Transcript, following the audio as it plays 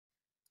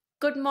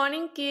Good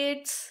morning,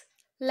 kids.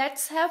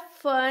 Let's have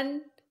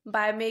fun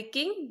by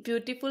making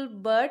beautiful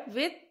bird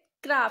with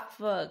craft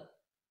work.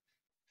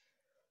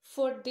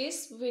 For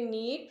this, we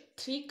need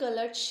 3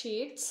 colored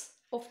sheets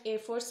of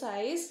A4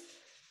 size.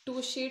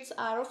 2 sheets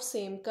are of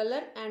same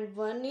color and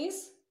one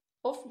is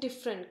of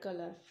different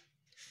color.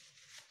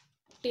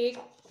 Take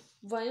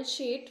one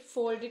sheet,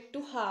 fold it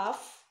to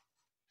half.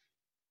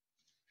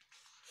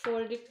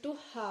 Fold it to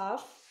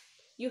half.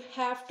 You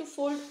have to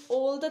fold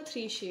all the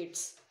 3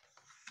 sheets.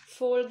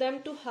 Fold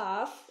them to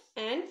half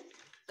and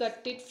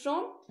cut it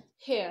from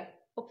here.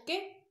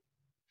 Okay,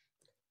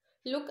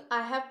 look,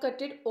 I have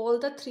cut it all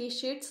the 3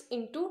 sheets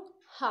into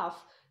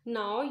half.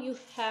 Now you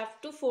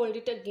have to fold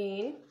it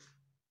again.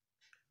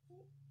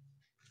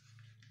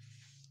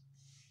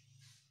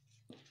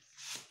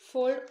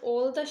 Fold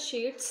all the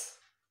sheets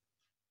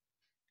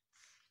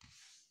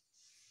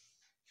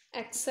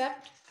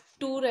except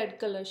 2 red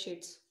color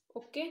sheets.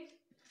 Okay,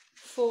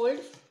 fold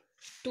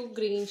 2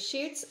 green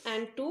sheets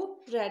and 2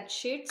 red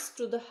sheets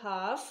to the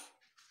half.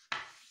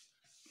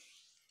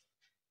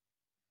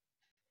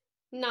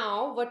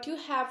 Now what you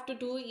have to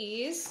do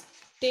is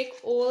take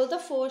all the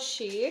 4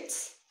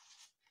 sheets,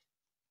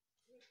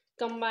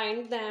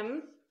 combine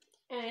them,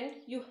 and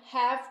you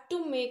have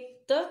to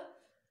make the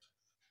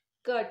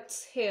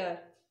cuts here.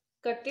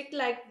 Cut it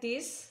like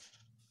this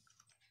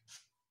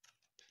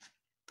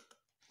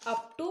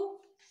up to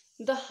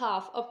the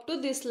half, up to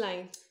this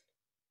line.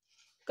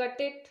 Cut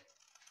it.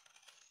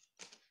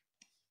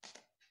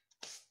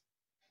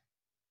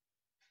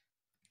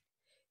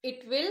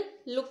 It will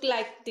look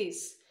like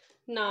this.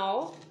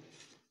 Now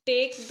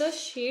take the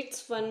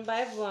sheets one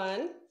by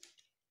one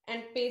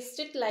and paste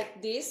it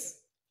like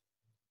this.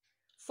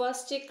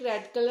 First take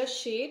red color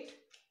sheet,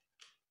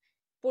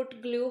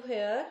 put glue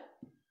here,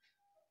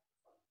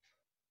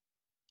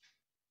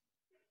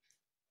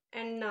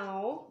 and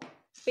now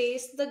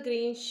paste the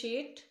green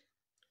sheet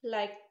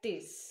like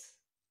this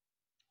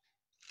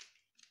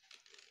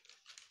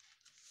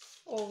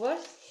over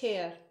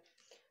here.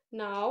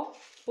 Now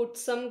put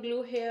some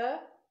glue here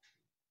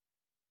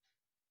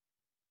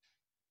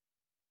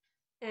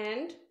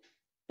and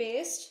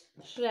paste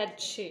red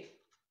sheet.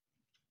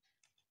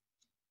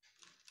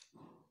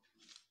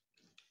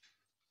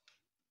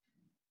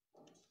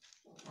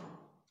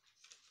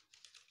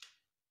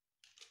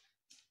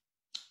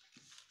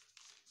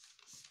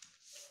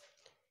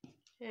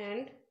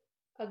 And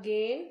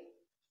again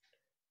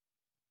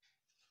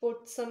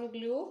put some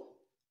glue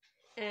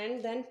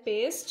and then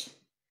paste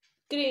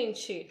green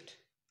sheet.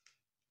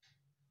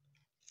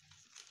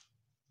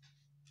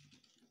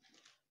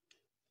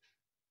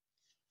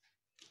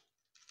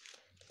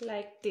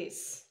 Like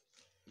this.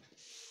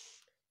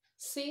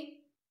 See?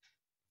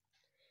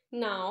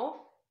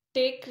 Now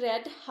take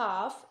red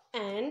half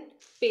and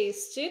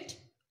paste it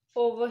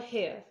over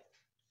here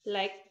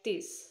like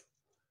this.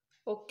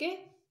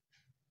 Okay?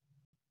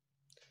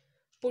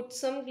 Put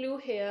some glue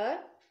here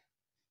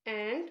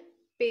and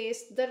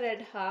paste the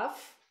red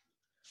half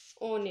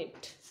on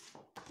it.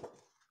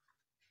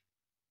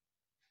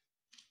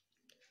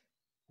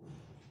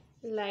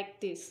 Like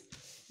this.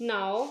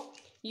 Now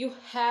you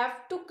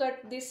have to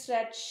cut this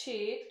red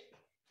sheet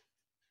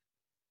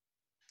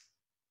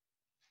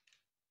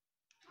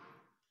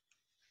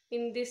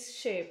in this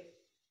shape.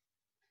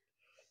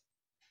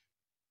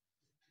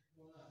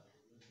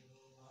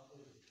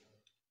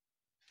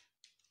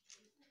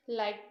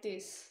 Like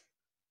this.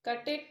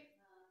 Cut it.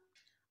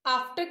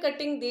 After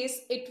cutting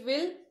this, it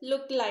will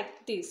look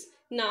like this.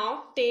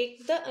 Now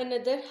take the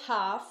another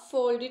half,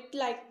 fold it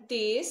like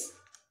this.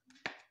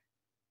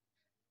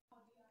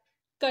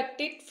 Cut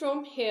it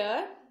from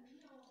here.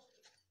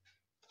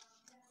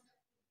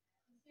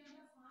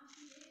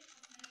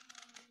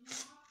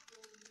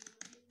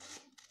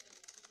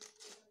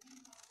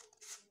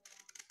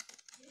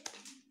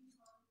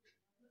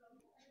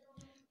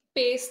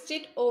 Paste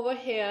it over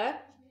here.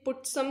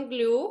 Put some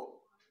glue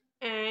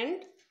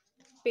and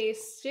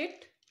paste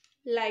it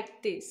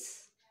like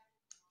this.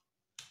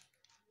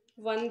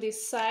 One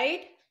this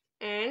side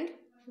and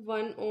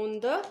one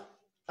on the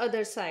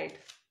other side.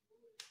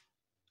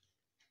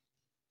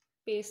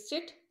 Paste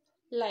it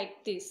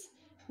like this.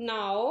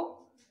 Now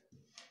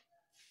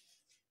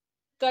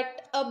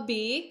cut a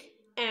beak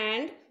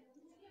and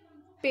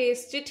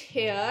paste it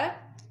here.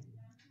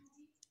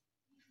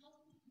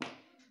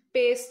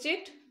 Paste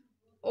it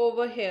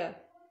over here.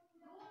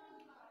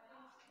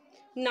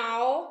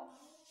 Now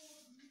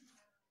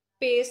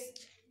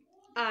paste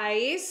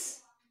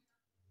eyes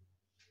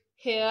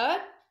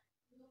here.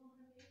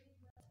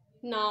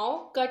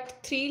 Now cut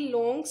 3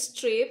 long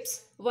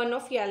strips, one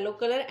of yellow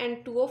color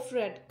and 2 of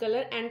red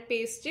color, and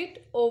paste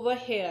it over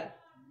here.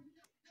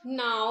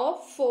 Now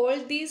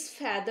fold these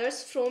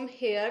feathers from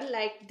here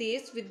like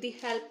this with the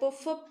help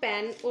of a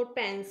pen or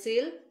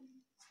pencil.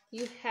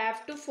 You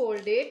have to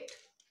fold it.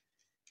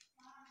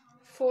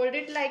 Fold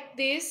it like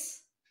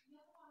this.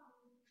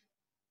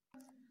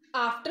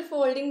 After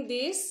folding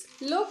this,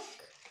 look,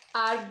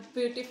 our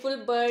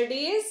beautiful bird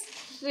is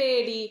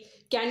ready.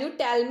 Can you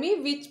tell me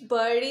which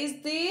bird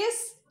is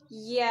this?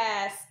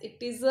 Yes, it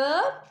is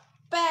a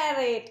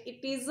Parrot.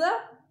 It is a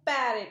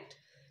parrot.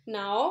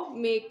 Now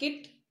make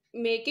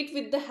it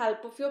with the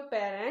help of your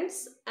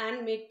parents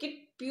and make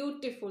it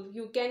beautiful.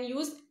 You can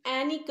use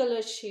any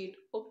color shade.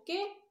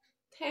 Okay?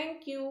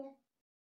 Thank you.